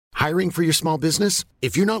Hiring for your small business?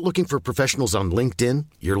 If you're not looking for professionals on LinkedIn,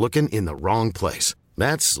 you're looking in the wrong place.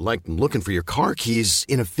 That's like looking for your car keys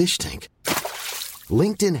in a fish tank.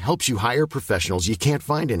 LinkedIn helps you hire professionals you can't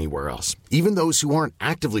find anywhere else, even those who aren't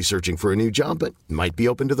actively searching for a new job but might be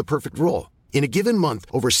open to the perfect role. In a given month,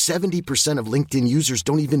 over 70% of LinkedIn users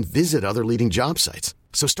don't even visit other leading job sites.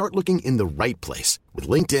 So start looking in the right place. With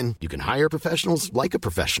LinkedIn, you can hire professionals like a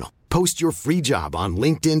professional. Post your free job on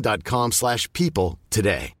linkedin.com/people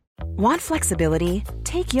today. Want flexibility?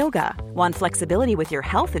 Take yoga. Want flexibility with your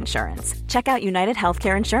health insurance? Check out United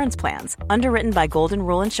Healthcare Insurance Plans. Underwritten by Golden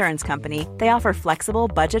Rule Insurance Company, they offer flexible,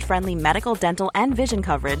 budget-friendly medical, dental, and vision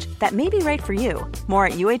coverage that may be right for you. More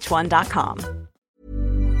at uh1.com.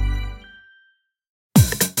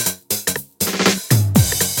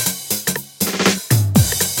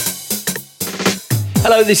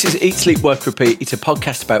 Hello, this is Eat, Sleep, Work, Repeat. It's a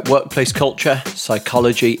podcast about workplace culture,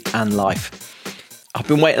 psychology, and life. I've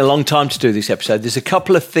been waiting a long time to do this episode. There's a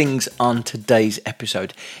couple of things on today's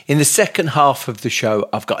episode. In the second half of the show,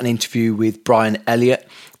 I've got an interview with Brian Elliott.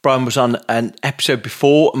 Brian was on an episode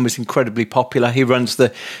before and was incredibly popular. He runs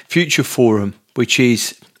the Future Forum, which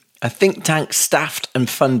is a think tank staffed and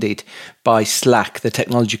funded by Slack, the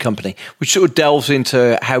technology company, which sort of delves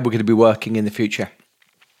into how we're going to be working in the future.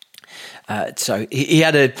 So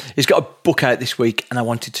he's got a book out this week and I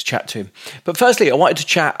wanted to chat to him. But firstly, I wanted to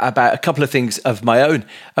chat about a couple of things of my own.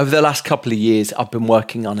 Over the last couple of years, I've been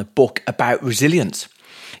working on a book about resilience.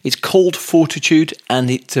 It's called Fortitude and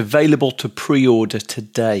it's available to pre-order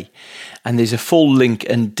today. And there's a full link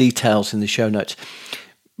and details in the show notes.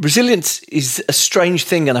 Resilience is a strange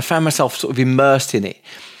thing and I found myself sort of immersed in it.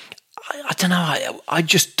 I don't know, I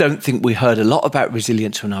just don't think we heard a lot about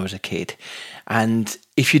resilience when I was a kid. And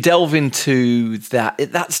if you delve into that,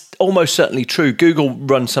 that's almost certainly true. Google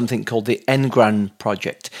runs something called the Ngram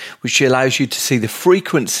Project, which allows you to see the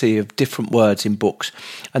frequency of different words in books.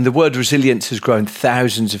 And the word resilience has grown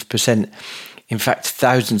thousands of percent, in fact,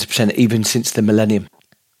 thousands of percent, even since the millennium.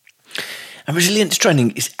 And resilience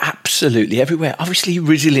training is absolutely everywhere. Obviously,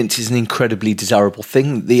 resilience is an incredibly desirable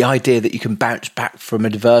thing. The idea that you can bounce back from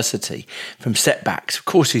adversity, from setbacks, of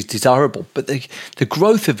course, is desirable. But the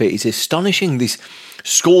growth of it is astonishing. These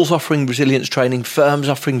schools offering resilience training, firms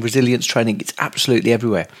offering resilience training, it's absolutely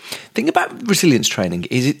everywhere. The thing about resilience training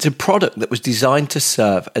is it's a product that was designed to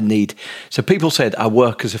serve a need. So people said our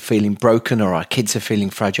workers are feeling broken or our kids are feeling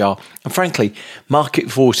fragile. And frankly, market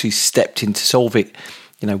forces stepped in to solve it.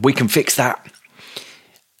 You know, we can fix that.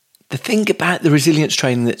 The thing about the resilience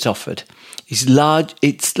training that's offered is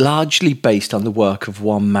it's largely based on the work of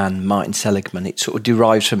one man, Martin Seligman. It sort of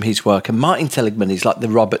derives from his work. And Martin Seligman is like the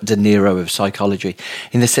Robert De Niro of psychology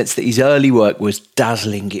in the sense that his early work was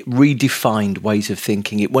dazzling. It redefined ways of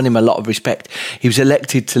thinking. It won him a lot of respect. He was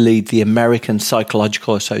elected to lead the American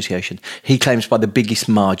Psychological Association. He claims by the biggest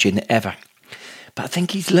margin ever. But I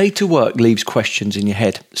think his later work leaves questions in your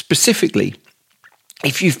head. Specifically,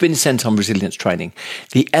 if you've been sent on resilience training,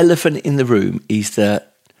 the elephant in the room is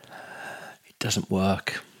that it doesn't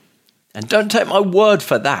work. And don't take my word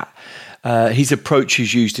for that. His approach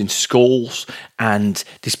is used in schools, and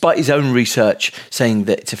despite his own research saying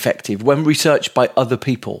that it's effective, when researched by other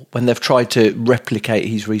people, when they've tried to replicate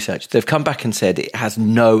his research, they've come back and said it has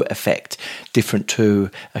no effect different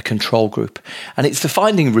to a control group. And it's the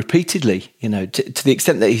finding repeatedly, you know, to the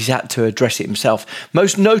extent that he's had to address it himself.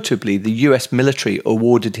 Most notably, the US military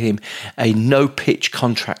awarded him a no-pitch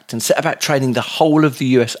contract and set about training the whole of the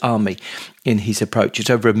US Army in his approach.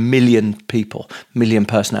 It's over 1 million people, 1 million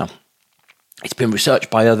personnel. It's been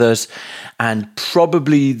researched by others, and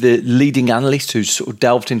probably the leading analyst who's sort of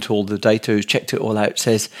delved into all the data, who's checked it all out,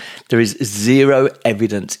 says there is zero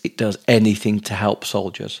evidence it does anything to help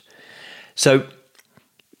soldiers. So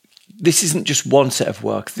this isn't just one set of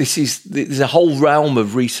work. There's a whole realm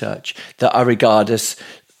of research that I regard as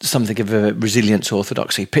something of a resilience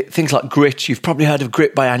orthodoxy. Things like Grit, you've probably heard of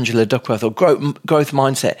Grit by Angela Duckworth, or Growth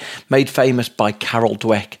Mindset, made famous by Carol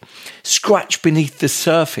Dweck. Scratch beneath the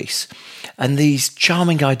surface. And these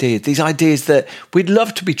charming ideas, these ideas that we'd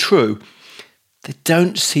love to be true, they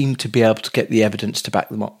don't seem to be able to get the evidence to back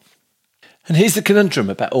them up. And here's the conundrum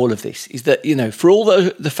about all of this, is that, you know, for all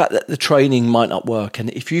the fact that the training might not work, and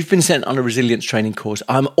if you've been sent on a resilience training course,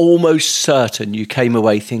 I'm almost certain you came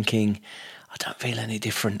away thinking, I don't feel any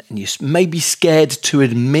different. And you're maybe scared to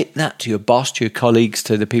admit that to your boss, to your colleagues,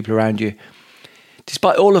 to the people around you.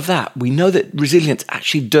 Despite all of that, we know that resilience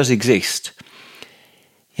actually does exist.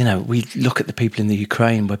 You know, we look at the people in the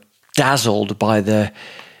Ukraine, we're dazzled by the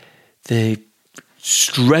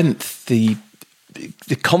strength, the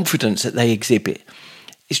confidence that they exhibit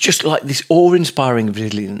it's just like this awe-inspiring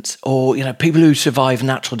resilience, or, people who survive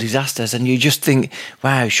natural disasters, and you just think,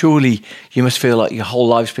 wow, surely you must feel like your whole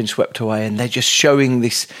life's been swept away, and they're just showing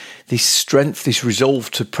this strength, this resolve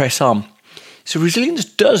to press on. So resilience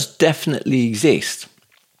does definitely exist.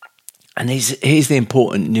 And here's the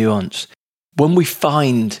important nuance. When we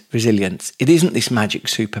find resilience, it isn't this magic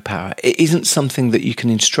superpower. It isn't something that you can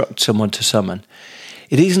instruct someone to summon.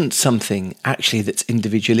 It isn't something actually that's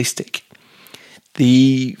individualistic.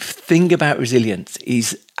 The thing about resilience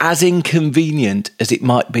is, as inconvenient as it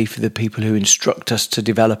might be for the people who instruct us to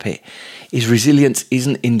develop it, is resilience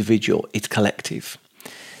isn't individual, it's collective.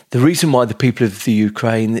 The reason why the people of the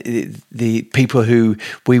Ukraine, the people who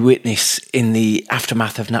we witness in the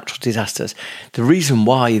aftermath of natural disasters, the reason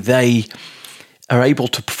why they are able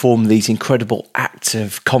to perform these incredible acts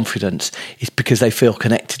of confidence is because they feel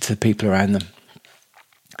connected to the people around them.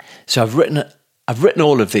 So I've written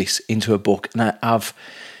all of this into a book, and I've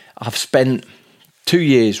spent 2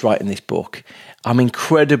 years writing this book. I'm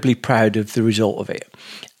incredibly proud of the result of it,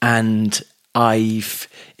 and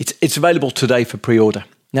it's available today for pre-order.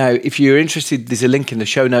 Now, if you're interested, there's a link in the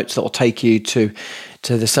show notes that will take you to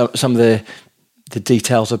some of the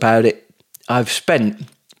details about it. I've spent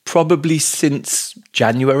probably since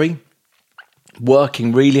January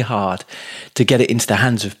working really hard to get it into the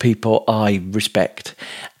hands of people I respect.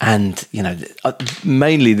 And,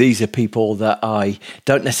 mainly these are people that I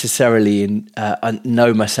don't necessarily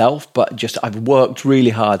know myself, but just I've worked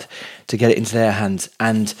really hard to get it into their hands.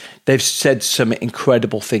 And they've said some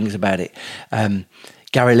incredible things about it.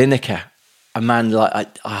 Gary Lineker, a man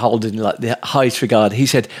like I hold in like the highest regard, he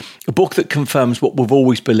said, a book that confirms what we've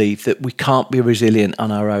always believed, that we can't be resilient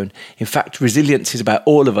on our own. In fact, resilience is about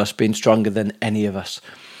all of us being stronger than any of us.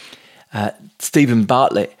 Stephen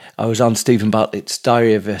Bartlett, I was on Stephen Bartlett's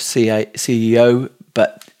Diary of a CEO,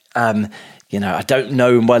 but I don't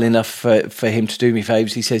know him well enough for him to do me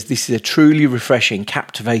favours. He says, this is a truly refreshing,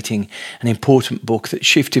 captivating and important book that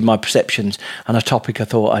shifted my perceptions on a topic I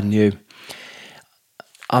thought I knew.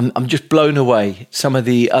 I'm just blown away. Some of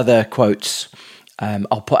the other quotes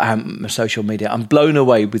I'll put out on my social media. I'm blown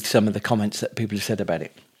away with some of the comments that people have said about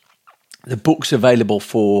it. The book's available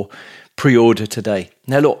for pre-order today.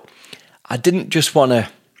 Now, look, I didn't just want to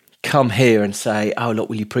come here and say, oh, look,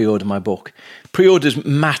 will you pre-order my book? Pre-orders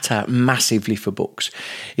matter massively for books.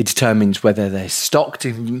 It determines whether they're stocked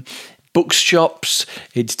in bookshops.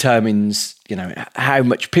 It determines, how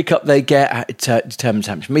much pickup they get. It determines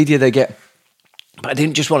how much media they get. But I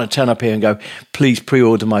didn't just want to turn up here and go, please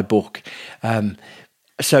pre-order my book.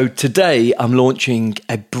 So today I'm launching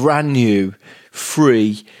a brand new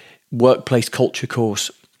free workplace culture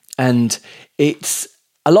course. And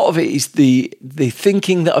a lot of it is the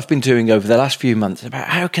thinking that I've been doing over the last few months about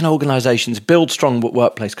how can organisations build strong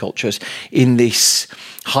workplace cultures in this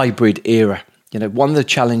hybrid era. One of the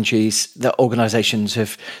challenges that organisations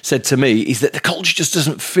have said to me is that the culture just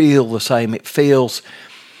doesn't feel the same. It feels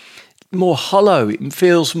more hollow. It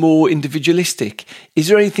feels more individualistic. Is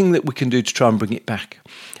there anything that we can do to try and bring it back?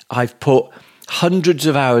 I've put hundreds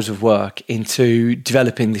of hours of work into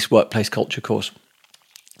developing this workplace culture course,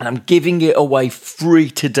 and I'm giving it away free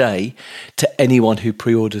today to anyone who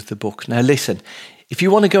pre-orders the book. Now listen, if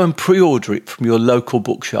you want to go and pre-order it from your local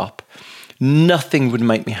bookshop, nothing would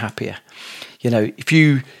make me happier. If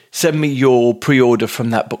you send me your pre-order from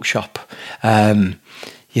that bookshop, and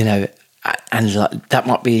that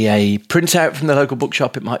might be a printout from the local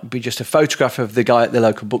bookshop. It might be just a photograph of the guy at the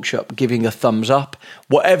local bookshop giving a thumbs up,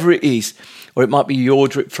 whatever it is. Or it might be you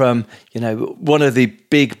order it from, one of the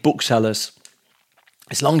big booksellers.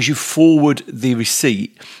 As long as you forward the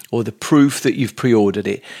receipt or the proof that you've pre-ordered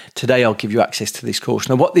it, today I'll give you access to this course.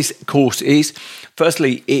 Now, what this course is,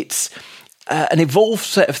 firstly, it's an evolved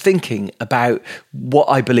set of thinking about what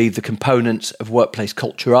I believe the components of workplace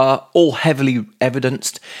culture are, all heavily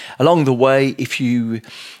evidenced. Along the way, if you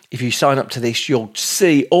sign up to this, you'll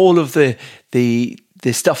see all of the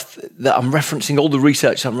stuff that I'm referencing, all the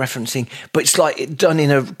research I'm referencing, but it's like done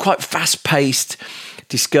in a quite fast-paced,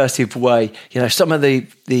 discursive way. Some of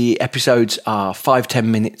the episodes are 5-10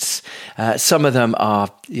 minutes. Some of them are,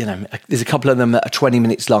 there's a couple of them that are 20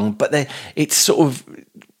 minutes long, but it's sort of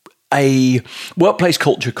a workplace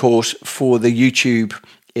culture course for the YouTube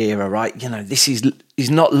era, right? This is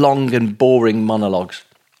not long and boring monologues.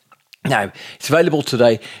 Now, it's available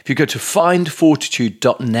today. If you go to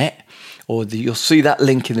findfortitude.net, or you'll see that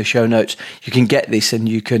link in the show notes, you can get this and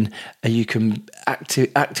you can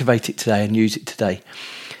activate it today and use it today.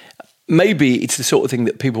 Maybe it's the sort of thing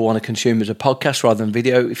that people want to consume as a podcast rather than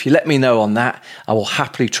video. If you let me know on that, I will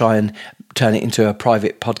happily try and turn it into a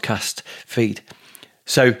private podcast feed.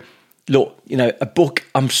 So look, a book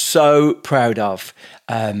I'm so proud of.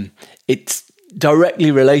 It's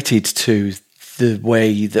directly related to the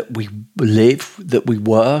way that we live, that we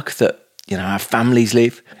work, that our families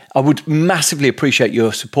live. I would massively appreciate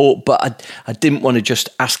your support, but I didn't want to just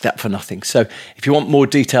ask that for nothing. So if you want more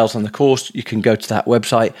details on the course, you can go to that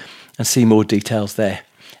website and see more details there.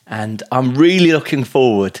 And I'm really looking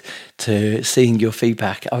forward to seeing your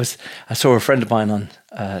feedback. I saw a friend of mine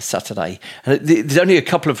on Saturday, and there's only a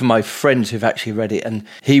couple of my friends who've actually read it, and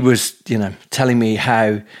he was, telling me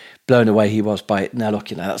how blown away he was by it. Now, look,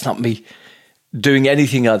 that's not me doing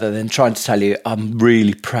anything other than trying to tell you I'm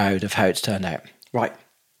really proud of how it's turned out. Right,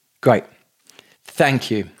 great. Thank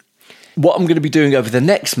you. What I'm going to be doing over the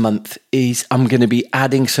next month is I'm going to be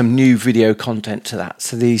adding some new video content to that.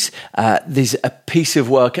 So there's a piece of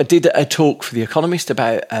work. I did a talk for The Economist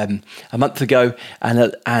about a month ago,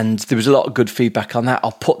 and there was a lot of good feedback on that.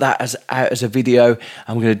 I'll put that out as a video.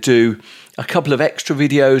 I'm going to do a couple of extra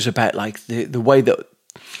videos about like the way that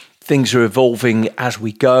things are evolving as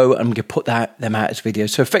we go. I'm going to put them out as videos.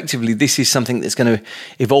 So effectively, this is something that's going to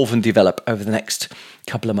evolve and develop over the next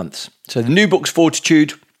couple of months. So the new book's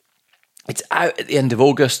Fortitude. It's out at the end of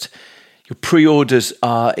August. Your pre-orders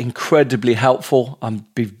are incredibly helpful. I'm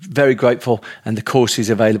be very grateful, and the course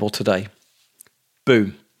is available today.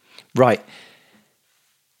 Boom. Right.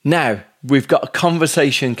 Now, we've got a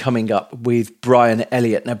conversation coming up with Brian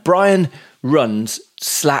Elliott. Now, Brian runs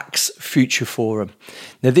Slack's Future Forum.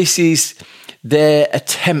 Now, this is their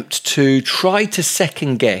attempt to try to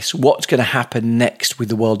second guess what's going to happen next with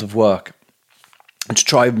the world of work, and to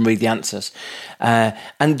try and read the answers.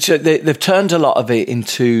 And so they've turned a lot of it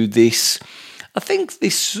into this, I think,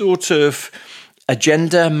 this sort of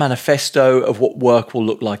agenda, manifesto of what work will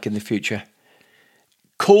look like in the future.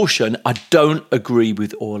 Caution, I don't agree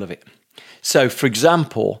with all of it. So, for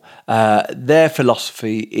example, their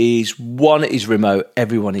philosophy is one is remote,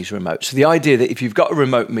 everyone is remote. So the idea that if you've got a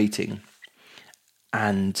remote meeting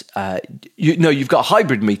and you've got a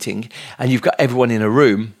hybrid meeting and you've got everyone in a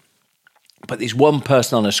room, but there's one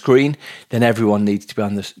person on a screen, then everyone needs to be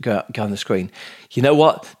go on the screen. You know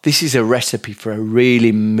what? This is a recipe for a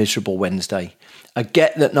really miserable Wednesday. I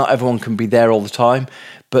get that not everyone can be there all the time,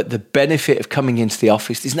 but the benefit of coming into the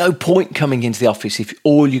office, there's no point coming into the office if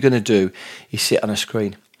all you're going to do is sit on a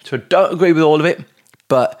screen. So I don't agree with all of it,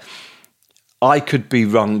 but I could be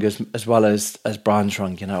wrong as well as Brian's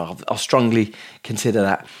wrong. I'll strongly consider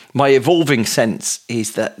that. My evolving sense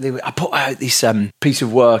is that I put out this piece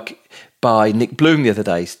of work by Nick Bloom the other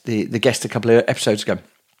day, the guest a couple of episodes ago.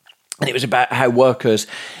 And it was about how workers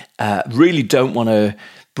really don't want to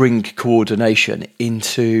bring coordination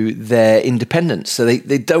into their independence. So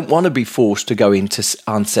they don't want to be forced to go into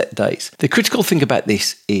on set days. The critical thing about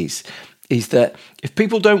this is that if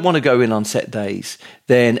people don't want to go in on set days,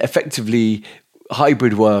 then effectively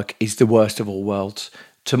hybrid work is the worst of all worlds.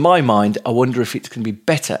 To my mind, I wonder if it's going to be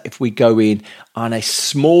better if we go in on a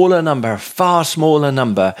far smaller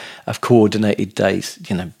number of coordinated days,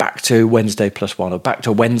 back to Wednesday plus one or back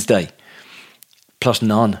to Wednesday plus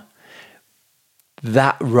none.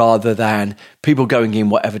 That rather than people going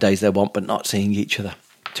in whatever days they want but not seeing each other.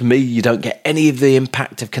 To me, you don't get any of the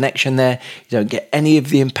impact of connection there. You don't get any of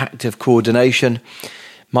the impact of coordination.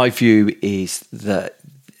 My view is that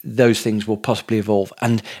those things will possibly evolve.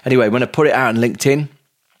 And anyway, when I put it out on LinkedIn,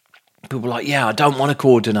 people were like, yeah, I don't want to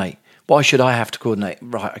coordinate. Why should I have to coordinate?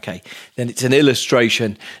 Right, okay. Then it's an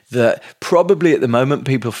illustration that probably at the moment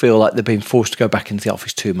people feel like they're being forced to go back into the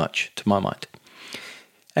office too much, to my mind.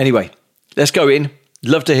 Anyway, let's go in.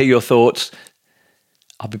 Love to hear your thoughts.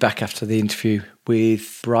 I'll be back after the interview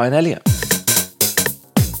with Brian Elliott.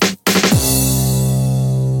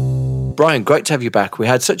 Brian, great to have you back. We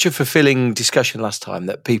had such a fulfilling discussion last time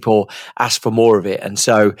that people asked for more of it. And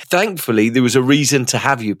so thankfully there was a reason to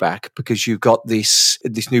have you back because you've got this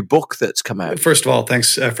new book that's come out. First of all,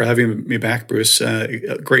 thanks for having me back, Bruce.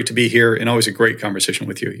 Great to be here and always a great conversation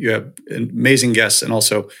with you. You have amazing guests and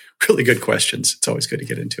also really good questions. It's always good to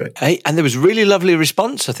get into it. Hey, and there was a really lovely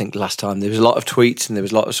response, I think, last time. There was a lot of tweets and there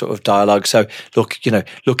was a lot of sort of dialogue. So look,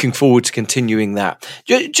 looking forward to continuing that.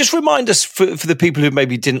 Just remind us for the people who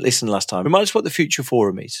maybe didn't listen last time, remind us what the Future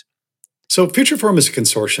Forum is. So Future Forum is a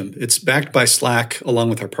consortium. It's backed by Slack, along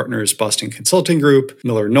with our partners, Boston Consulting Group,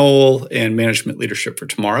 MillerKnoll, and Management Leadership for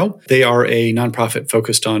Tomorrow. They are a nonprofit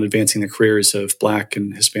focused on advancing the careers of Black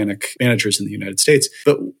and Hispanic managers in the United States.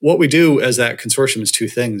 But what we do as that consortium is two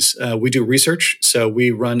things. We do research. So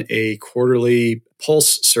we run a quarterly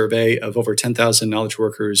pulse survey of over 10,000 knowledge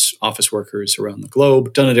workers, office workers around the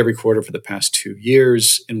globe, done it every quarter for the past 2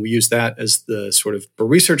 years. And we use that as the sort of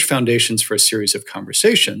research foundations for a series of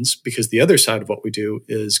conversations, because the other side of what we do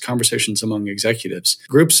is conversations among executives,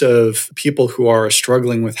 groups of people who are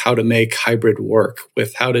struggling with how to make hybrid work,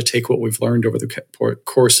 with how to take what we've learned over the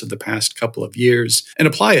course of the past couple of years and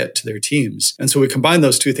apply it to their teams. And so we combine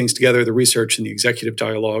those two things together, the research and the executive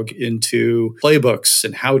dialogue, into playbooks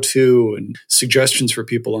and how-to and suggestions for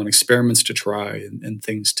people on experiments to try and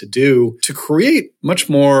things to do to create much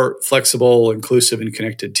more flexible, inclusive, and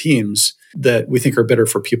connected teams that we think are better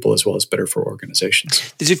for people as well as better for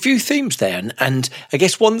organizations. There's a few themes there. And I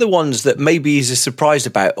guess one of the ones that maybe is a surprise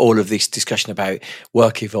about all of this discussion about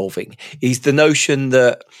work evolving is the notion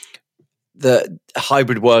that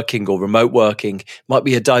hybrid working or remote working might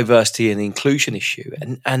be a diversity and inclusion issue.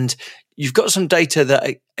 And you've got some data that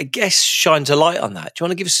I guess shines a light on that. Do you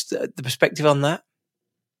want to give us the perspective on that?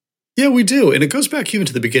 Yeah, we do. And it goes back even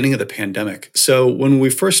to the beginning of the pandemic. So when we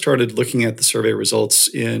first started looking at the survey results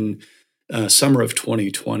in summer of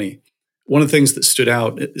 2020, one of the things that stood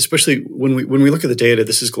out, especially when we look at the data,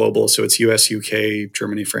 this is global. So it's US, UK,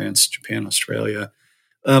 Germany, France, Japan, Australia.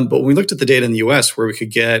 But when we looked at the data in the US, where we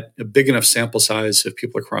could get a big enough sample size of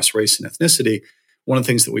people across race and ethnicity, one of the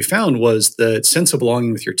things that we found was that sense of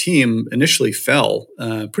belonging with your team initially fell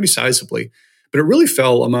pretty sizably, but it really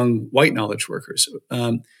fell among white knowledge workers.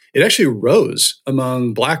 It actually rose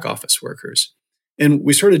among Black office workers. And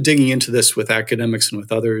we started digging into this with academics and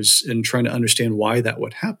with others and trying to understand why that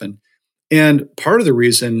would happen. And part of the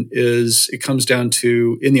reason is it comes down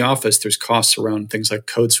to, in the office, there's costs around things like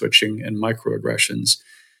code switching and microaggressions.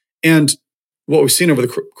 And what we've seen over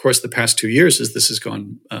the course of the past 2 years as this has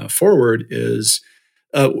gone forward is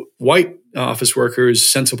white office workers'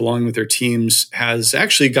 sense of belonging with their teams has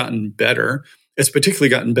actually gotten better. It's particularly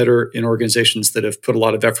gotten better in organizations that have put a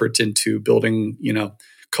lot of effort into building,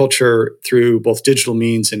 culture through both digital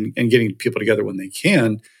means and getting people together when they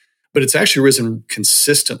can. But it's actually risen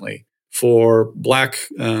consistently for Black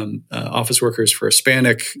office workers, for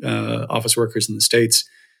Hispanic office workers in the States,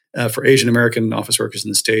 for Asian American office workers in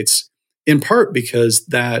the States, in part because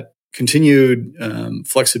that continued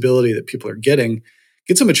flexibility that people are getting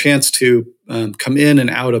gives them a chance to come in and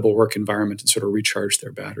out of a work environment and sort of recharge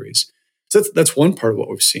their batteries. So that's one part of what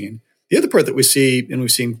we've seen. The other part that we see, and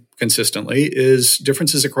we've seen consistently, is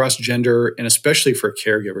differences across gender, and especially for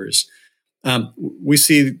caregivers. We've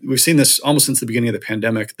seen this almost since the beginning of the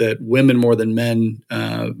pandemic, that women more than men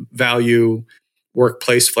value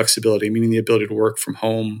workplace flexibility, meaning the ability to work from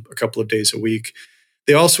home a couple of days a week.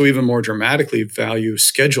 They also even more dramatically value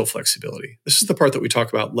schedule flexibility. This is the part that we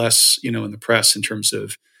talk about less, in the press, in terms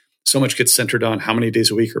of so much gets centered on how many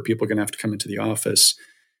days a week are people going to have to come into the office,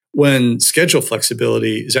 when schedule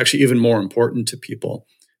flexibility is actually even more important to people.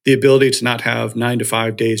 The ability to not have 9 to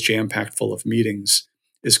 5 days jam-packed full of meetings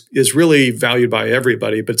is really valued by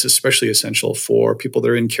everybody, but it's especially essential for people that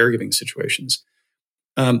are in caregiving situations.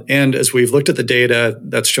 And as we've looked at the data,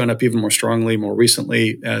 that's shown up even more strongly more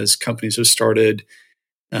recently as companies have started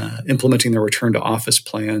implementing their return to office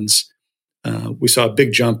plans. We saw a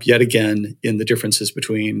big jump yet again in the differences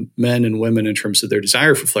between men and women in terms of their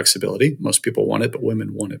desire for flexibility. Most people want it, but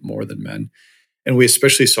women want it more than men. And we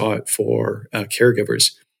especially saw it for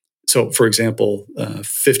caregivers. So, for example,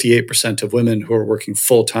 58% of women who are working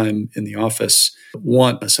full-time in the office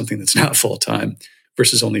want something that's not full-time,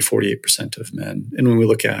 versus only 48% of men. And when we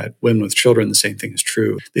look at women with children, the same thing is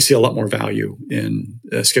true. They see a lot more value in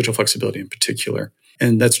schedule flexibility in particular.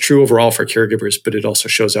 And that's true overall for caregivers, but it also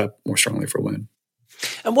shows up more strongly for women.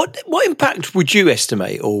 And what impact would you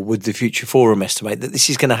estimate, or would the Future Forum estimate, that this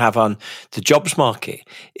is going to have on the jobs market?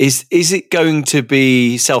 Is it going to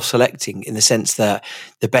be self-selecting in the sense that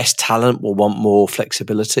the best talent will want more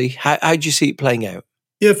flexibility? How do you see it playing out?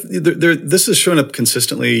 Yeah, this has shown up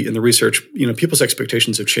consistently in the research. People's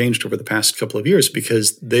expectations have changed over the past couple of years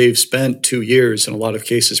because they've spent 2 years in a lot of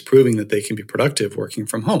cases proving that they can be productive working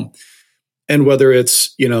from home. And whether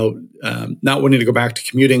it's, not wanting to go back to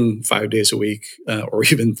commuting 5 days a week or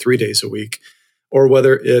even 3 days a week, or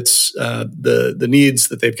whether it's the needs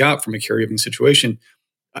that they've got from a caregiving situation,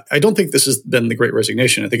 I don't think this has been the great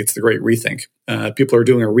resignation. I think it's the great rethink. People are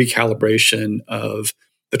doing a recalibration of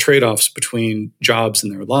the trade-offs between jobs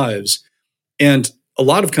and their lives. And a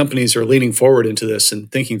lot of companies are leaning forward into this and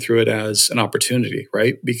thinking through it as an opportunity,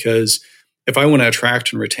 right? Because if I want to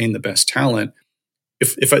attract and retain the best talent,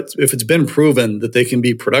 if it's been proven that they can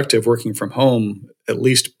be productive working from home, at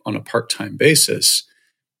least on a part-time basis,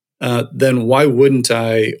 then why wouldn't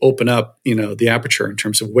I open up, the aperture in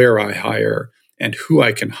terms of where I hire and who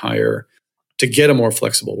I can hire to get a more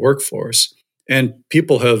flexible workforce? And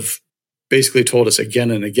people have basically told us again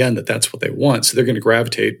and again that that's what they want. So they're going to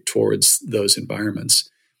gravitate towards those environments.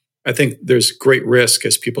 I think there's great risk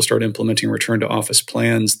as people start implementing return to office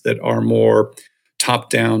plans that are more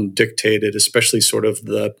top-down dictated, especially sort of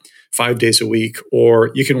the 5 days a week,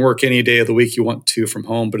 or you can work any day of the week you want to from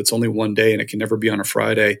home, but it's only one day and it can never be on a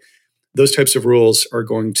Friday. Those types of rules are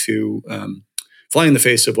going to fly in the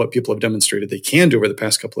face of what people have demonstrated they can do over the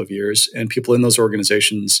past couple of years. And people in those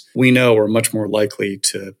organizations, we know, are much more likely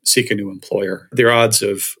to seek a new employer. Their odds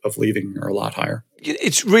of leaving are a lot higher.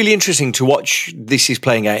 It's really interesting to watch this is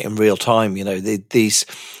playing out in real time. You know, these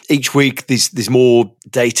each week there's more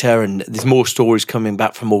data and there's more stories coming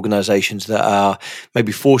back from organizations that are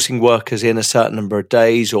maybe forcing workers in a certain number of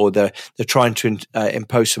days, or they're trying to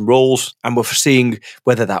impose some rules, and we're seeing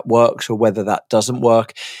whether that works or whether that doesn't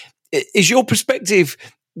work. Is your perspective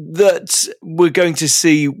that we're going to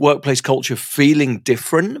see workplace culture feeling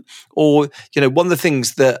different? Or, you know, one of the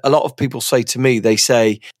things that a lot of people say to me, they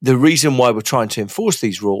say the reason why we're trying to enforce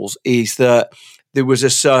these rules is that there was a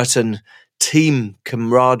certain team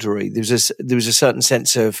camaraderie. There was a certain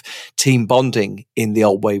sense of team bonding in the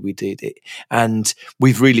old way we did it, and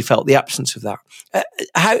we've really felt the absence of that.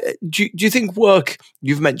 How do you think work?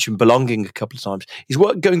 You've mentioned belonging a couple of times. Is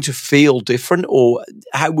work going to feel different, or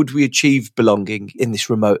how would we achieve belonging in this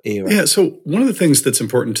remote era? Yeah. So one of the things that's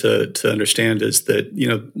important to understand is that, you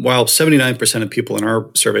know, while 79% of people in our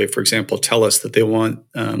survey, for example, tell us that they want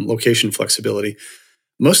location flexibility,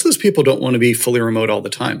 most of those people don't want to be fully remote all the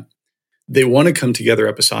time. They want to come together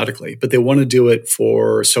episodically, but they want to do it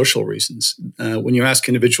for social reasons. When you ask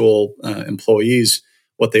individual employees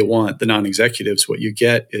what they want, the non-executives, what you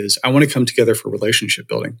get is, I want to come together for relationship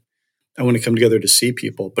building. I want to come together to see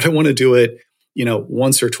people, but I want to do it, you know,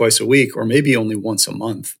 once or twice a week, or maybe only once a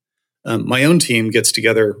month. My own team gets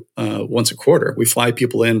together once a quarter. We fly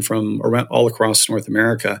people in from around all across North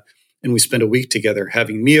America, and we spend a week together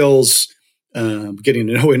having meals, getting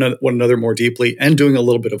to know one another more deeply, and doing a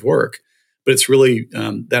little bit of work. But it's really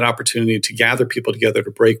that opportunity to gather people together, to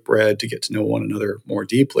break bread, to get to know one another more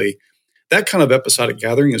deeply. That kind of episodic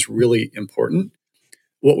gathering is really important.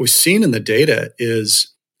 What we've seen in the data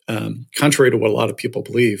is, contrary to what a lot of people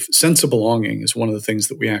believe, sense of belonging is one of the things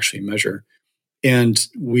that we actually measure. And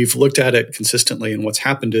we've looked at it consistently. And what's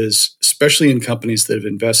happened is, especially in companies that have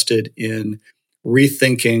invested in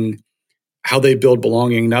rethinking how they build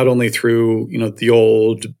belonging, not only through, you know, the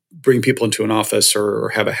old bring people into an office or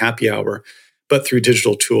have a happy hour, but through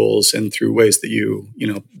digital tools and through ways that you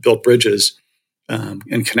build bridges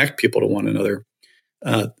and connect people to one another.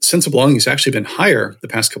 Sense of belonging has actually been higher the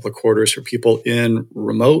past couple of quarters for people in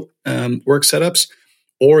remote work setups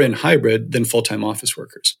or in hybrid than full-time office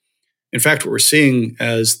workers. In fact, what we're seeing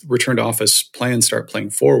as return to office plans start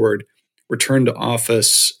playing forward, return to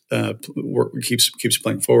office work keeps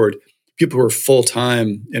playing forward. People who are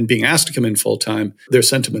full-time and being asked to come in full-time, their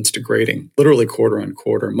sentiment's degrading, literally quarter on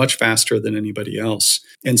quarter, much faster than anybody else.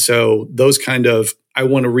 And so those kind of, I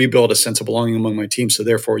want to rebuild a sense of belonging among my team, so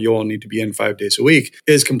therefore you all need to be in 5 days a week,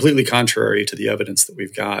 is completely contrary to the evidence that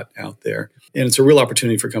we've got out there. And it's a real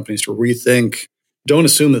opportunity for companies to rethink. Don't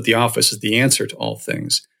assume that the office is the answer to all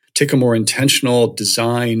things. Take a more intentional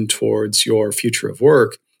design towards your future of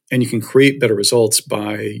work, and you can create better results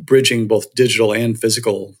by bridging both digital and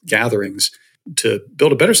physical gatherings to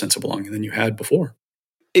build a better sense of belonging than you had before.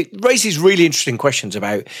 It raises really interesting questions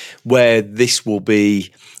about where this will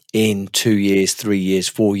be in 2 years, 3 years,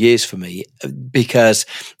 4 years for me, because,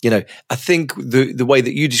 you know, I think the way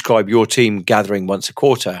that you describe your team gathering once a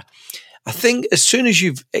quarter, I think as soon as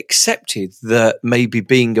you've accepted that maybe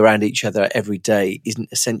being around each other every day isn't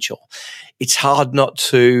essential, it's hard not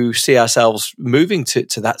to see ourselves moving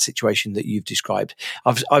to that situation that you've described.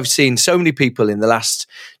 I've seen so many people in the last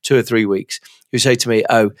 2 or 3 weeks who say to me,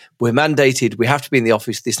 oh, we're mandated, we have to be in the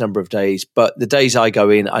office this number of days, but the days I go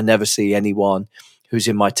in, I never see anyone who's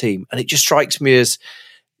in my team. And it just strikes me as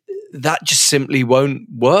that just simply won't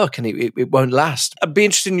work, and it won't last. I'd be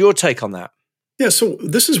interested in your take on that. Yeah, so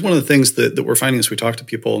this is one of the things that we're finding as we talk to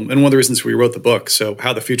people, and one of the reasons we wrote the book. So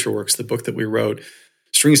How the Future Works, the book that we wrote,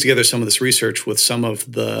 strings together some of this research with some of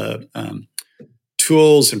the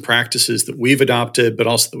tools and practices that we've adopted, but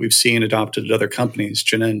also that we've seen adopted at other companies,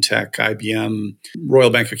 Genentech, IBM,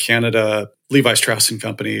 Royal Bank of Canada, Levi Strauss &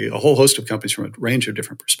 Company, a whole host of companies from a range of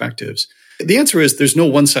different perspectives. The answer is there's no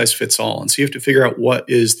one size fits all. And so you have to figure out what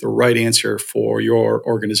is the right answer for your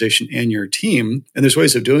organization and your team. And there's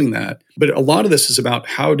ways of doing that. But a lot of this is about,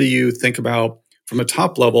 how do you think about from a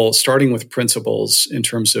top level, starting with principles in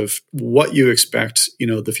terms of what you expect,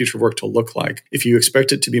 the future of work to look like. If you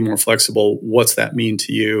expect it to be more flexible, what's that mean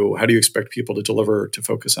to you? How do you expect people to deliver, to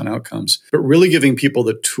focus on outcomes? But really giving people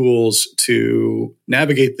the tools to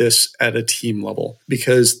navigate this at a team level,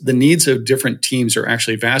 because the needs of different teams are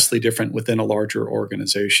actually vastly different within a larger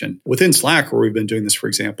organization. Within Slack, where we've been doing this, for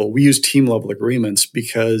example, we use team level agreements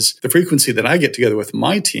because the frequency that I get together with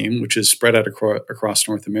my team, which is spread out across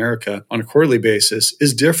North America on a quarterly basis,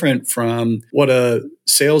 is different from what a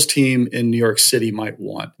sales team in New York City might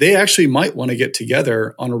want. They actually might want to get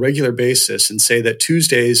together on a regular basis and say that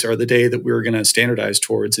Tuesdays are the day that we're going to standardize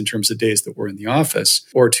towards in terms of days that we're in the office,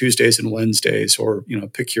 or Tuesdays and Wednesdays, or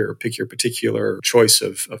pick your particular choice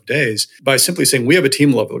of days, by simply saying we have a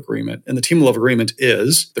team level agreement. And the team level agreement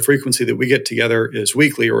is the frequency that we get together is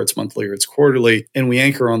weekly, or it's monthly, or it's quarterly, and we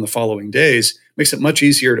anchor on the following days. Makes it much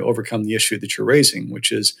easier to overcome the issue that you're raising,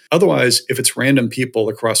 which is otherwise, if it's random people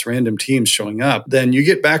across random teams showing up, then you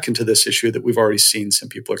get back into this issue that we've already seen some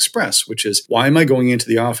people express, which is, why am I going into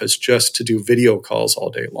the office just to do video calls all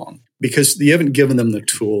day long? Because you haven't given them the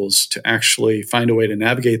tools to actually find a way to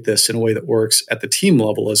navigate this in a way that works at the team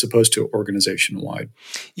level as opposed to organization-wide.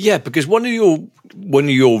 Yeah, because one of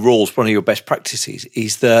your rules, one of your best practices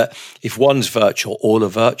is that if one's virtual, all are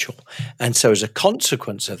virtual. And so as a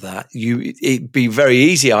consequence of that, it'd be very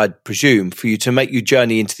easy, I'd presume, for you to make your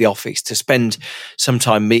journey into the office, to spend some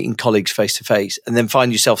time meeting colleagues face-to-face, and then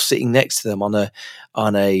find yourself sitting next to them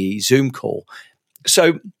on a Zoom call.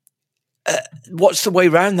 So what's the way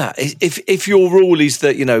around that? If your rule is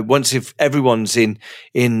that, once if everyone's in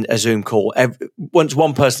a Zoom call, once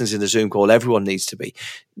one person is in a Zoom call, everyone needs to be,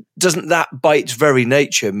 doesn't that by its very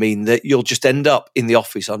nature mean that you'll just end up in the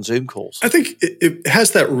office on Zoom calls? I think it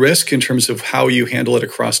has that risk in terms of how you handle it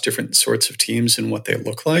across different sorts of teams and what they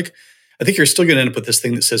look like. I think you're still going to end up with this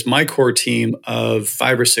thing that says my core team of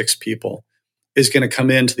 5 or 6 people is going to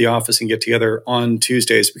come into the office and get together on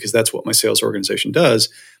Tuesdays because that's what my sales organization does.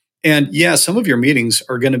 And yeah, some of your meetings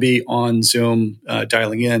are going to be on Zoom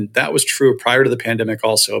dialing in. That was true prior to the pandemic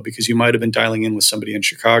also, because you might have been dialing in with somebody in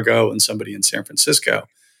Chicago and somebody in San Francisco.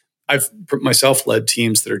 I've myself led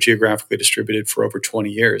teams that are geographically distributed for over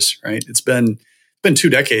 20 years, right? It's been 2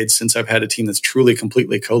 decades since I've had a team that's truly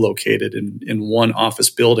completely co-located in one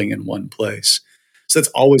office building in one place. So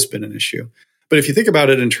that's always been an issue. But if you think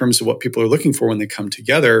about it in terms of what people are looking for when they come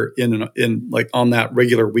together in like on that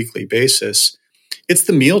regular weekly basis, it's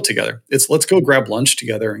the meal together. It's let's go grab lunch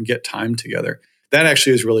together and get time together. That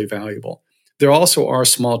actually is really valuable. There also are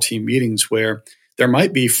small team meetings where there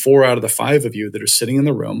might be 4 out of the 5 of you that are sitting in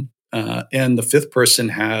the room, and the 5th person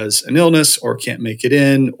has an illness or can't make it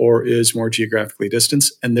in or is more geographically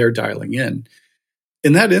distanced, and they're dialing in.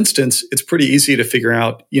 In that instance, it's pretty easy to figure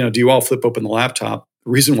out, do you all flip open the laptop?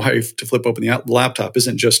 The reason why to flip open the laptop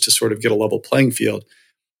isn't just to sort of get a level playing field.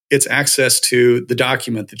 It's access to the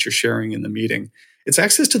document that you're sharing in the meeting. It's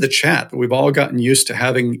access to the chat that we've all gotten used to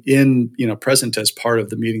having present as part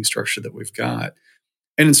of the meeting structure that we've got.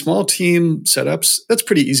 And in small team setups, that's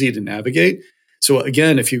pretty easy to navigate. So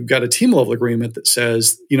again, if you've got a team level agreement that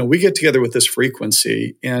says, we get together with this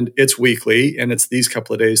frequency and it's weekly and it's these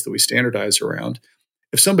couple of days that we standardize around.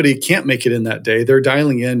 If somebody can't make it in that day, they're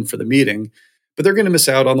dialing in for the meeting, but they're going to miss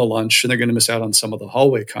out on the lunch and they're going to miss out on some of the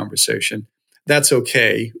hallway conversation. That's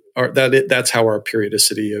okay. That's how our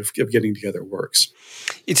periodicity of getting together works.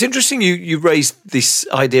 It's interesting you raised this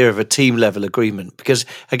idea of a team level agreement, because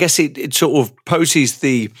I guess it sort of poses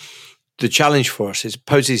the challenge for us. It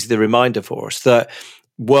poses the reminder for us that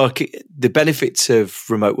the benefits of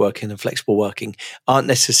remote working and flexible working aren't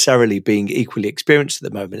necessarily being equally experienced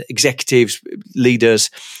at the moment. Executives,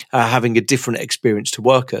 leaders are having a different experience to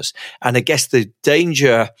workers. And I guess the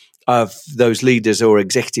danger of those leaders or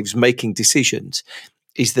executives making decisions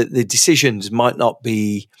is that the decisions might not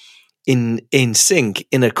be in sync,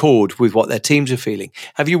 in accord with what their teams are feeling.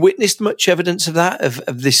 Have you witnessed much evidence of that,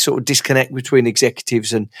 of this sort of disconnect between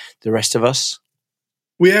executives and the rest of us?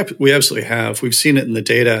 We absolutely have. We've seen it in the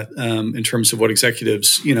data in terms of what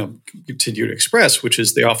executives, continue to express, which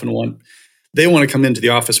is they want to come into the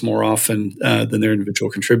office more often than their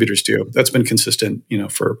individual contributors do. That's been consistent,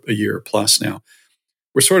 for a year plus now.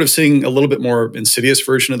 We're sort of seeing a little bit more insidious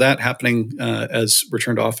version of that happening as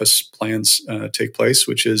return to office plans take place,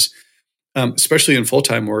 which is especially in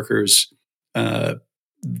full-time workers, the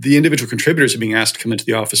individual contributors are being asked to come into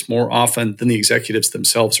the office more often than the executives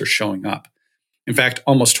themselves are showing up. In fact,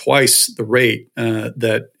 almost twice the rate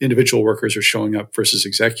that individual workers are showing up versus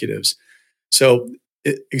executives. So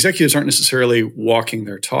executives aren't necessarily walking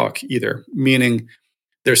their talk either, meaning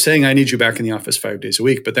they're saying, I need you back in the office 5 days a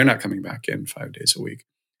week, but they're not coming back in 5 days a week.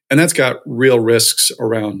 And that's got real risks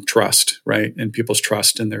around trust, right? And people's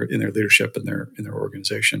trust in their leadership and their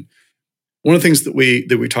organization. One of the things that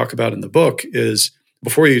we talk about in the book is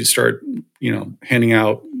before you start, handing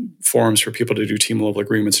out forums for people to do team level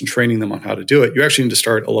agreements and training them on how to do it, you actually need to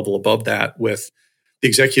start a level above that with the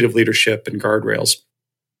executive leadership and guardrails.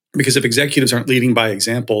 Because if executives aren't leading by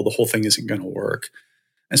example, the whole thing isn't going to work.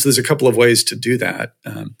 And so there's a couple of ways to do that.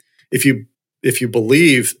 If you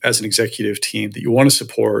believe as an executive team that you want to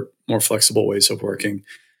support more flexible ways of working,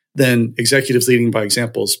 then executives leading by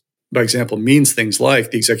example means things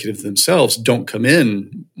like the executives themselves don't come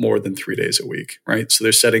in more than 3 days a week, right? So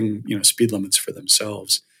they're setting, speed limits for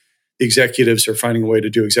themselves. The executives are finding a way to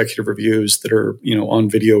do executive reviews that are, on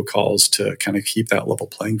video calls to kind of keep that level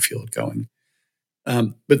playing field going.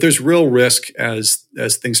 But there's real risk as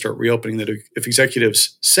things start reopening that if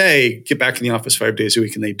executives say, get back in the office 5 days a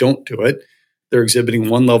week and they don't do it, they're exhibiting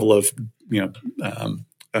one level of,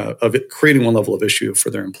 creating one level of issue for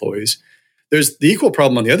their employees. There's the equal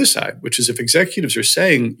problem on the other side, which is if executives are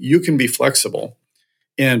saying you can be flexible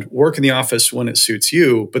and work in the office when it suits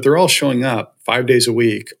you, but they're all showing up 5 days a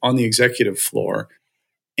week on the executive floor,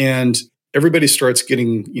 and everybody starts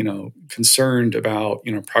getting, concerned about,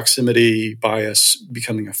 proximity bias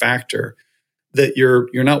becoming a factor, that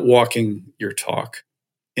you're not walking your talk.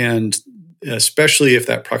 And especially if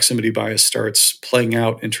that proximity bias starts playing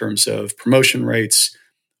out in terms of promotion rates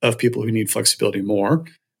of people who need flexibility more,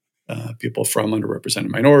 people from underrepresented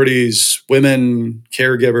minorities, women,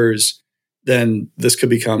 caregivers, then this could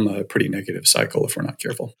become a pretty negative cycle if we're not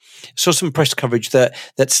careful. Saw some press coverage that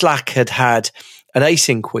Slack had an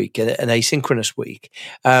async week, an asynchronous week.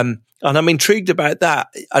 And I'm intrigued about that.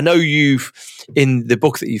 I know in the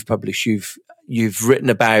book that you've published, you've written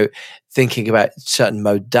about thinking about certain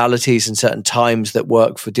modalities and certain times that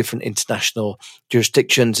work for different international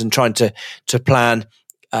jurisdictions and trying to plan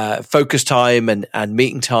focus time and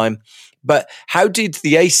meeting time. But how did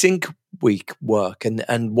the async week work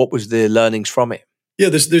and what was the learnings from it? Yeah,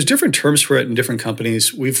 there's different terms for it in different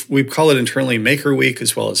companies. We call it internally Maker Week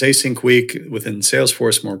as well as Async Week within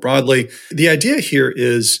Salesforce more broadly. The idea here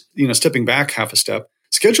is, stepping back half a step,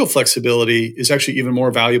 schedule flexibility is actually even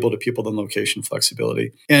more valuable to people than location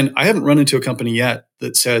flexibility. And I haven't run into a company yet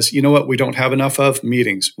that says, you know what, we don't have enough of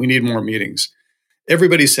meetings. We need more meetings.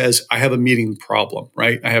 Everybody says, I have a meeting problem,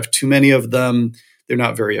 right? I have too many of them. They're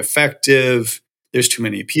not very effective. There's too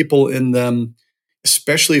many people in them.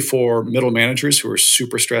 Especially for middle managers who are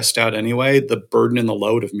super stressed out anyway, the burden and the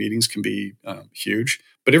load of meetings can be huge.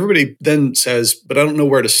 But everybody then says, but I don't know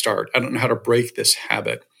where to start. I don't know how to break this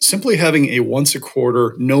habit. Simply having a once a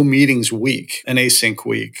quarter, no meetings week, an async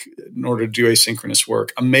week in order to do asynchronous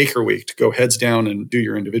work, a maker week to go heads down and do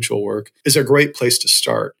your individual work is a great place to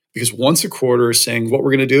start. Because once a quarter saying what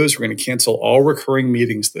we're going to do is we're going to cancel all recurring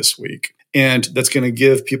meetings this week. And that's going to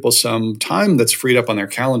give people some time that's freed up on their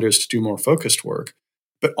calendars to do more focused work.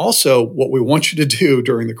 But also what we want you to do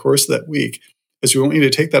during the course of that week is we want you to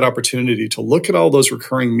take that opportunity to look at all those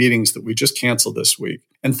recurring meetings that we just canceled this week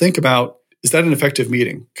and think about, is that an effective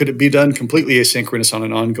meeting? Could it be done completely asynchronous on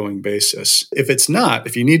an ongoing basis? If it's not,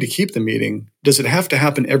 if you need to keep the meeting, does it have to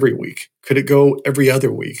happen every week? Could it go every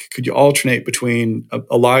other week? Could you alternate between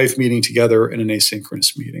a live meeting together and an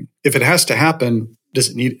asynchronous meeting? If it has to happen, does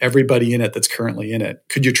it need everybody in it that's currently in it?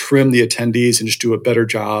 Could you trim the attendees and just do a better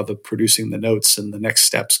job of producing the notes and the next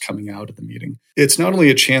steps coming out of the meeting? It's not only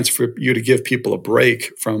a chance for you to give people a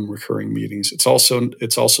break from recurring meetings, it's also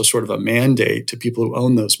sort of a mandate to people who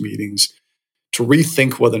own those meetings to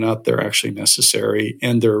rethink whether or not they're actually necessary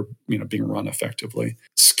and they're being run effectively.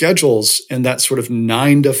 Schedules and that sort of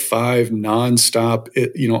 9 to 5 nonstop,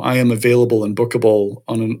 I am available and bookable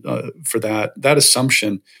for that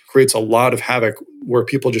assumption creates a lot of havoc where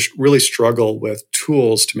people just really struggle with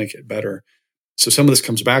tools to make it better. So some of this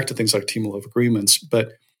comes back to things like team level agreements,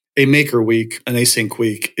 but a maker week, an async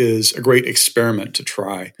week is a great experiment to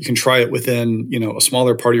try. You can try it within, a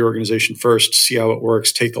smaller part of your organization first, see how it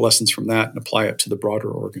works, take the lessons from that and apply it to the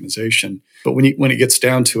broader organization. But when it gets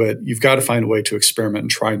down to it, you've got to find a way to experiment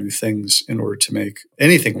and try new things in order to make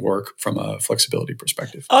anything work from a flexibility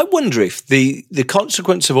perspective. I wonder if the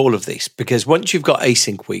consequence of all of this, because once you've got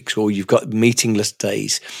async weeks or you've got meetingless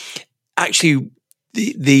days, actually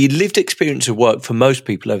the lived experience of work for most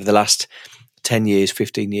people over the last 10 years,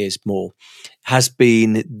 15 years more, has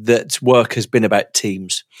been that work has been about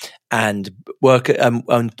teams and work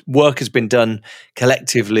has been done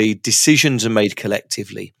collectively, decisions are made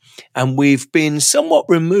collectively. And we've been somewhat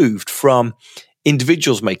removed from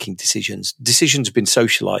individuals making decisions. Decisions have been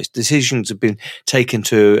socialized. Decisions have been taken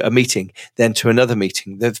to a meeting, then to another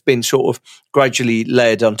meeting. They've been sort of gradually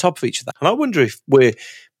layered on top of each other. And I wonder if we're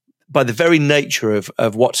by the very nature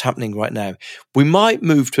of what's happening right now, we might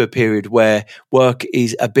move to a period where work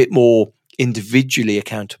is a bit more individually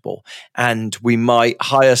accountable, and we might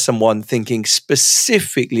hire someone thinking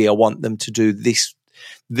specifically, I want them to do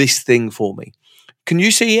this thing for me. Can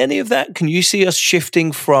you see any of that? Can you see us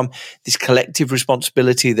shifting from this collective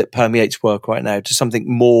responsibility that permeates work right now to something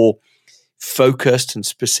more focused and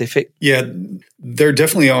specific? Yeah, there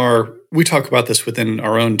definitely are. We talk about this within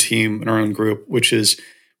our own team and our own group, which is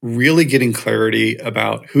really getting clarity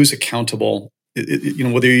about who's accountable.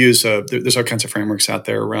 Whether you use there's all kinds of frameworks out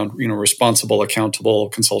there around responsible, accountable,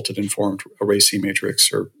 consulted, informed, a RACI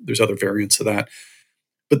matrix, or there's other variants of that.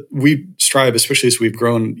 But we strive, especially as we've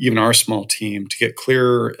grown, even our small team, to get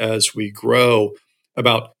clearer as we grow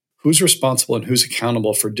about who's responsible and who's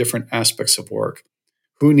accountable for different aspects of work.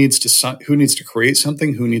 Who needs to create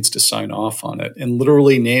something, who needs to sign off on it, and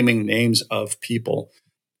literally naming names of people,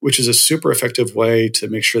 which is a super effective way to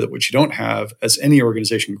make sure that what you don't have as any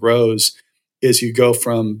organization grows is you go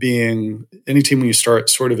from being any team when you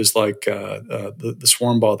start sort of is like the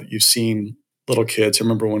swarm ball that you've seen little kids. I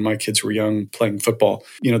remember when my kids were young playing football.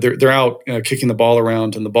 They're out kicking the ball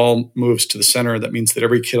around, and the ball moves to the center. That means that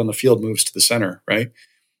every kid on the field moves to the center, right?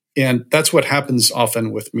 And that's what happens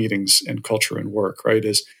often with meetings and culture and work, right?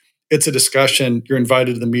 It's a discussion. You're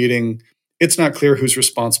invited to the meeting. It's not clear who's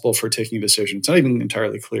responsible for taking a decision. It's not even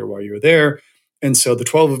entirely clear why you're there. And so the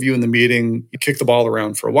 12 of you in the meeting, you kick the ball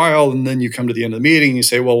around for a while, and then you come to the end of the meeting and you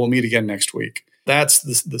say, well, we'll meet again next week. That's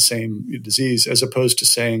the same disease, as opposed to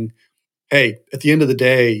saying, hey, at the end of the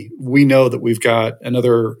day, we know that we've got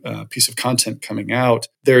another piece of content coming out.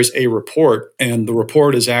 There's a report, and the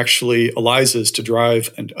report is actually Eliza's to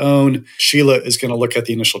drive and own. Sheila is going to look at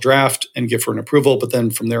the initial draft and give her an approval, but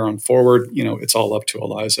then from there on forward, it's all up to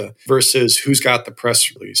Eliza, versus who's got the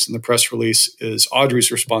press release. And the press release is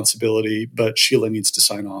Audrey's responsibility, but Sheila needs to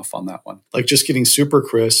sign off on that one. Like just getting super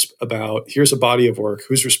crisp about here's a body of work,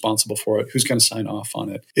 who's responsible for it, who's going to sign off on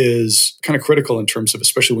it is kind of critical in terms of,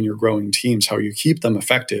 especially when you're growing teams, how you keep them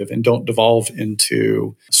effective and don't devolve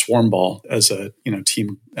into swarm ball as a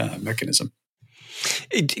team mechanism.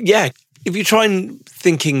 If you try and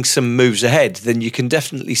thinking some moves ahead, then you can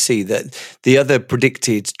definitely see that the other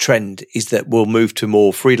predicted trend is that we'll move to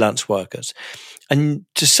more freelance workers. And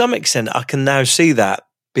to some extent, I can now see that,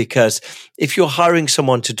 because if you're hiring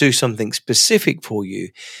someone to do something specific for you,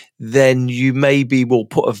 then you maybe will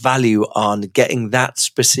put a value on getting that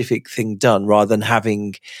specific thing done rather than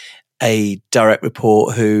having a direct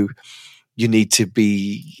report who you need to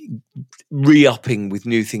be re-upping with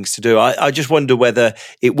new things to do. I just wonder whether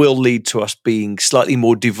it will lead to us being slightly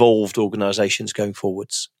more devolved organizations going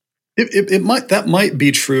forwards. That might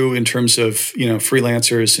be true in terms of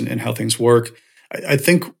freelancers and how things work. I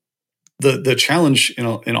think the challenge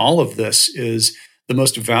in all of this is the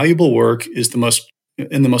most valuable work is the most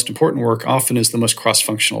important work often is the most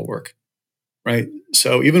cross-functional work. Right.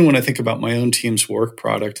 So even when I think about my own team's work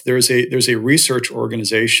product, there's a research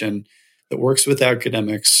organization that works with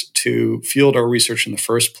academics to field our research in the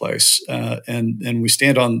first place, and we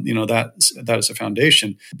stand on that as a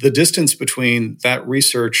foundation. The distance between that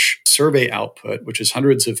research survey output, which is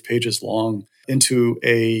hundreds of pages long, into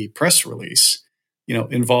a press release,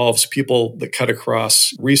 involves people that cut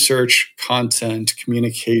across research, content,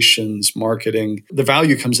 communications, marketing. The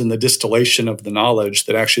value comes in the distillation of the knowledge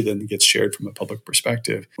that actually then gets shared from a public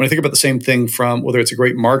perspective. When I think about the same thing from whether it's a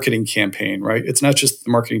great marketing campaign, right? It's not just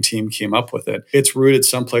the marketing team came up with it. It's rooted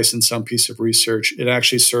someplace in some piece of research. It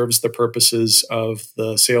actually serves the purposes of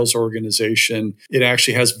the sales organization. It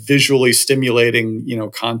actually has visually stimulating,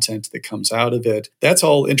 content that comes out of it. That's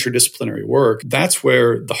all interdisciplinary work. That's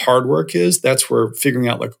where the hard work is. That's where figuring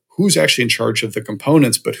out who's actually in charge of the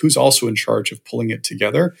components, but who's also in charge of pulling it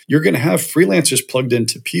together. You're going to have freelancers plugged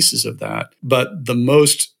into pieces of that. But the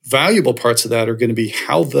most valuable parts of that are going to be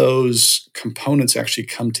how those components actually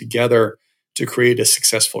come together to create a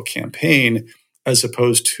successful campaign, as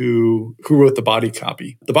opposed to who wrote the body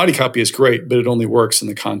copy. The body copy is great, but it only works in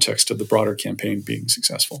the context of the broader campaign being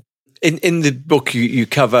successful. In the book, you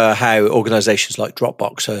cover how organizations like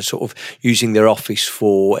Dropbox are sort of using their office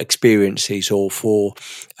for experiences or for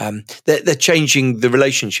they're changing the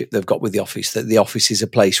relationship they've got with the office, that the office is a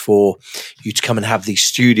place for you to come and have these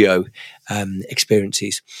studio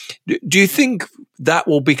experiences. Do you think that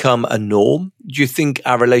will become a norm? Do you think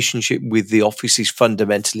our relationship with the office is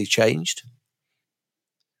fundamentally changed?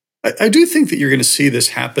 I do think that you're going to see this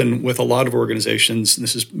happen with a lot of organizations, and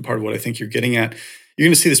this is part of what I think you're getting at. You're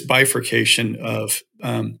going to see this bifurcation of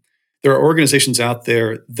there are organizations out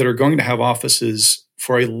there that are going to have offices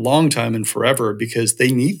for a long time and forever because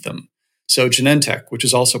they need them. So Genentech, which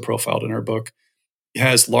is also profiled in our book,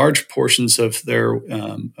 has large portions of their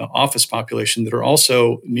office population that are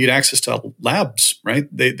also need access to labs, right?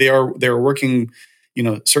 They're working,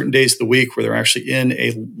 certain days of the week where they're actually in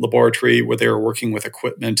a laboratory where they're working with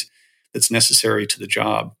equipment that's necessary to the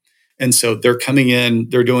job. And so they're coming in,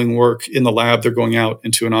 they're doing work in the lab, they're going out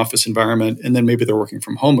into an office environment, and then maybe they're working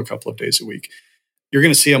from home a couple of days a week. You're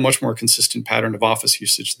going to see a much more consistent pattern of office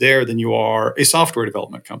usage there than you are a software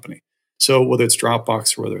development company. So whether it's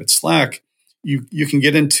Dropbox or whether it's Slack, you can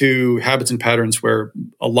get into habits and patterns where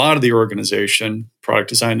a lot of the organization, product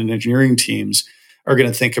design and engineering teams are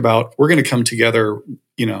going to think about, we're going to come together,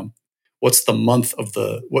 what's the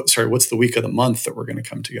week of the month that we're going to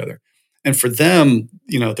come together. And for them,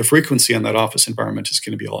 the frequency on that office environment is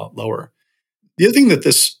going to be a lot lower. The other thing that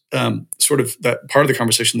this that part of the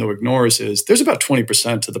conversation though ignores is there's about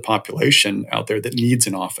 20% of the population out there that needs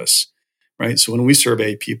an office, right? So when we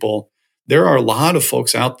survey people, there are a lot of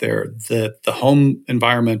folks out there that the home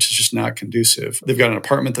environment is just not conducive. They've got an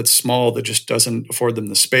apartment that's small that just doesn't afford them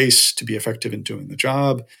the space to be effective in doing the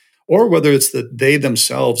job, or whether it's that they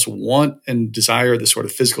themselves want and desire the sort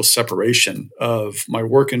of physical separation of my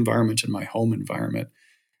work environment and my home environment.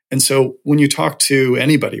 And so when you talk to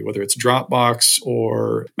anybody, whether it's Dropbox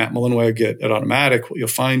or Matt Mullenweg at Automatic, what you'll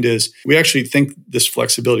find is we actually think this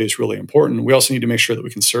flexibility is really important. We also need to make sure that we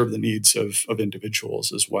can serve the needs of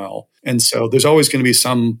individuals as well. And so there's always going to be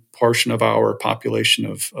some portion of our population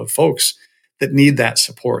of folks that need that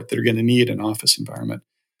support, that are going to need an office environment.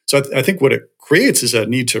 So I think what it creates is a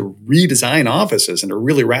need to redesign offices and to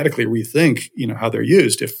really radically rethink, how they're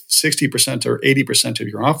used. If 60% or 80% of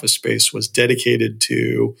your office space was dedicated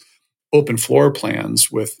to open floor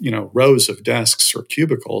plans with, rows of desks or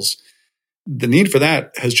cubicles, the need for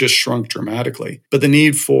that has just shrunk dramatically. But the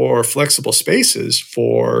need for flexible spaces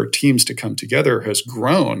for teams to come together has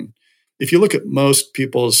grown. If you look at most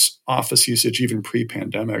people's office usage, even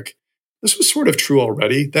pre-pandemic, this was sort of true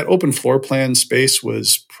already. That open floor plan space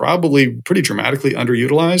was probably pretty dramatically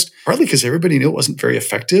underutilized, partly because everybody knew it wasn't very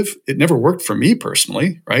effective. It never worked for me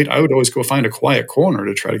personally, right? I would always go find a quiet corner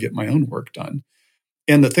to try to get my own work done.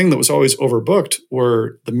 And the thing that was always overbooked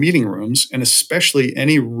were the meeting rooms, and especially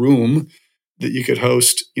any room that you could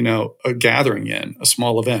host, a gathering in, a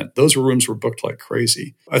small event. Those rooms were booked like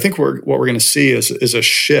crazy. I think what we're going to see is a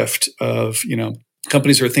shift of,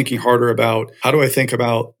 companies are thinking harder about, how do I think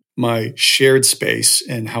about my shared space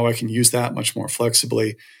and how I can use that much more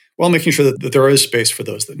flexibly while making sure that there is space for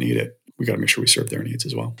those that need it. We got to make sure we serve their needs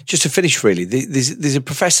as well. Just to finish, really, there's a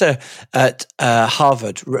professor at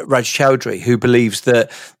Harvard, Raj Chowdhury, who believes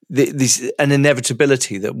that there's an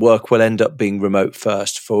inevitability that work will end up being remote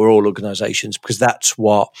first for all organizations, because that's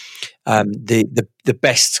what the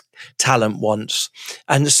best talent wants.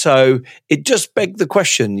 And so it just begged the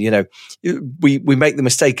question, we make the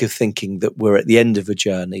mistake of thinking that we're at the end of a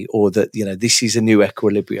journey, or that, this is a new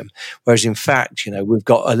equilibrium. Whereas in fact, we've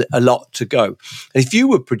got a lot to go. And if you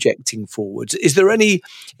were projecting forwards, is there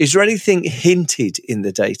anything hinted in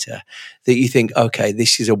the data that you think, okay,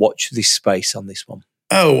 this is a watch this space on this one?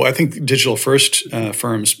 Oh, I think digital first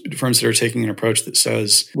firms that are taking an approach that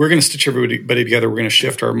says we're going to stitch everybody together. We're going to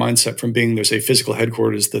shift our mindset from being there's a physical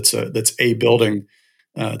headquarters that's a building,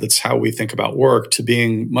 that's how we think about work, to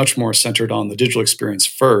being much more centered on the digital experience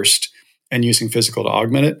first and using physical to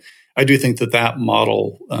augment it. I do think that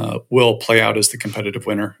model will play out as the competitive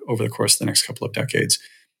winner over the course of the next couple of decades.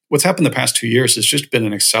 What's happened the past 2 years has just been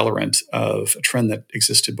an accelerant of a trend that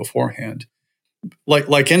existed beforehand.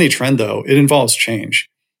 Like any trend, though, it involves change.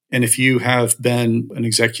 And if you have been an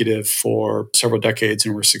executive for several decades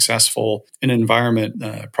and were successful in an environment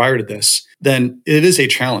prior to this, then it is a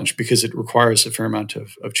challenge because it requires a fair amount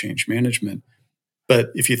of change management. But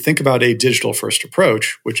if you think about a digital first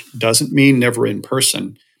approach, which doesn't mean never in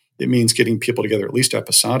person, it means getting people together at least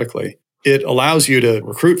episodically. It allows you to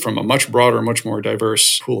recruit from a much broader, much more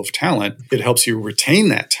diverse pool of talent. It helps you retain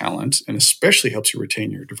that talent, and especially helps you retain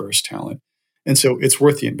your diverse talent. And so it's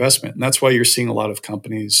worth the investment. And that's why you're seeing a lot of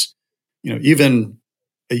companies, even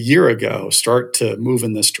a year ago, start to move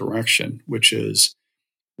in this direction, which is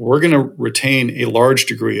we're going to retain a large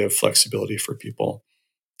degree of flexibility for people.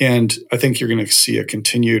 And I think you're going to see a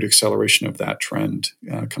continued acceleration of that trend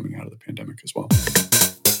coming out of the pandemic as well.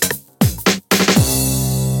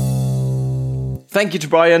 Thank you to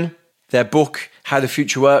Brian. Their book, How the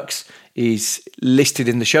Future Works, is listed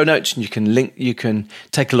in the show notes, and you can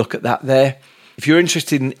take a look at that there. If you're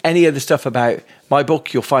interested in any other stuff about my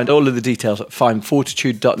book, you'll find all of the details at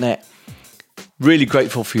findfortitude.net. Really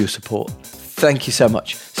grateful for your support. Thank you so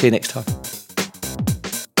much. See you next time.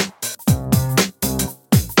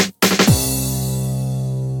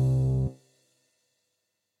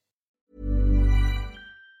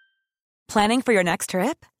 Planning for your next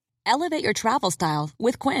trip? Elevate your travel style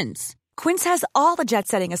with Quince. Quince has all the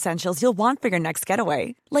jet-setting essentials you'll want for your next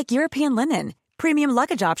getaway, like European linen, premium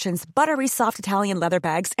luggage options, buttery soft Italian leather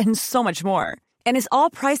bags, and so much more. And is all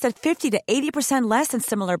priced at 50 to 80% less than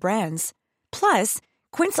similar brands. Plus,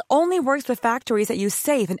 Quince only works with factories that use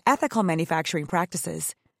safe and ethical manufacturing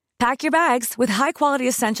practices. Pack your bags with high-quality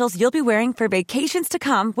essentials you'll be wearing for vacations to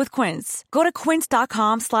come with Quince. Go to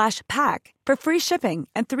quince.com/pack for free shipping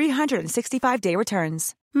and 365-day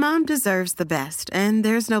returns. Mom deserves the best, and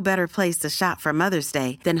there's no better place to shop for Mother's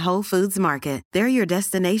Day than Whole Foods Market. They're your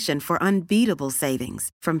destination for unbeatable savings,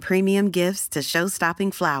 from premium gifts to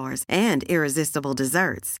show-stopping flowers and irresistible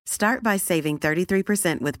desserts. Start by saving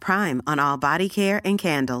 33% with Prime on all body care and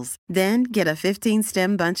candles. Then get a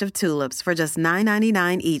 15-stem bunch of tulips for just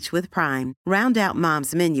 $9.99 each with Prime. Round out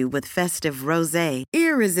Mom's menu with festive rosé,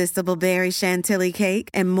 irresistible berry chantilly cake,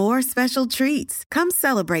 and more special treats. Come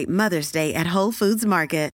celebrate Mother's Day at Whole Foods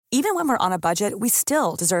Market. Even when we're on a budget, we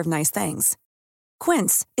still deserve nice things.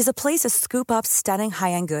 Quince is a place to scoop up stunning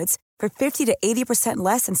high-end goods for 50 to 80%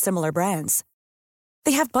 less than similar brands.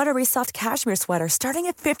 They have buttery soft cashmere sweaters starting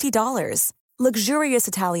at $50, luxurious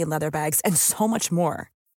Italian leather bags, and so much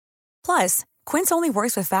more. Plus, Quince only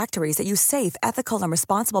works with factories that use safe, ethical, and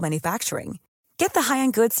responsible manufacturing. Get the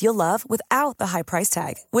high-end goods you'll love without the high price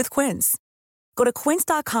tag with Quince. Go to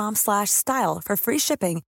quince.com/style for free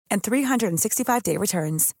shipping and 365-day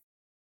returns.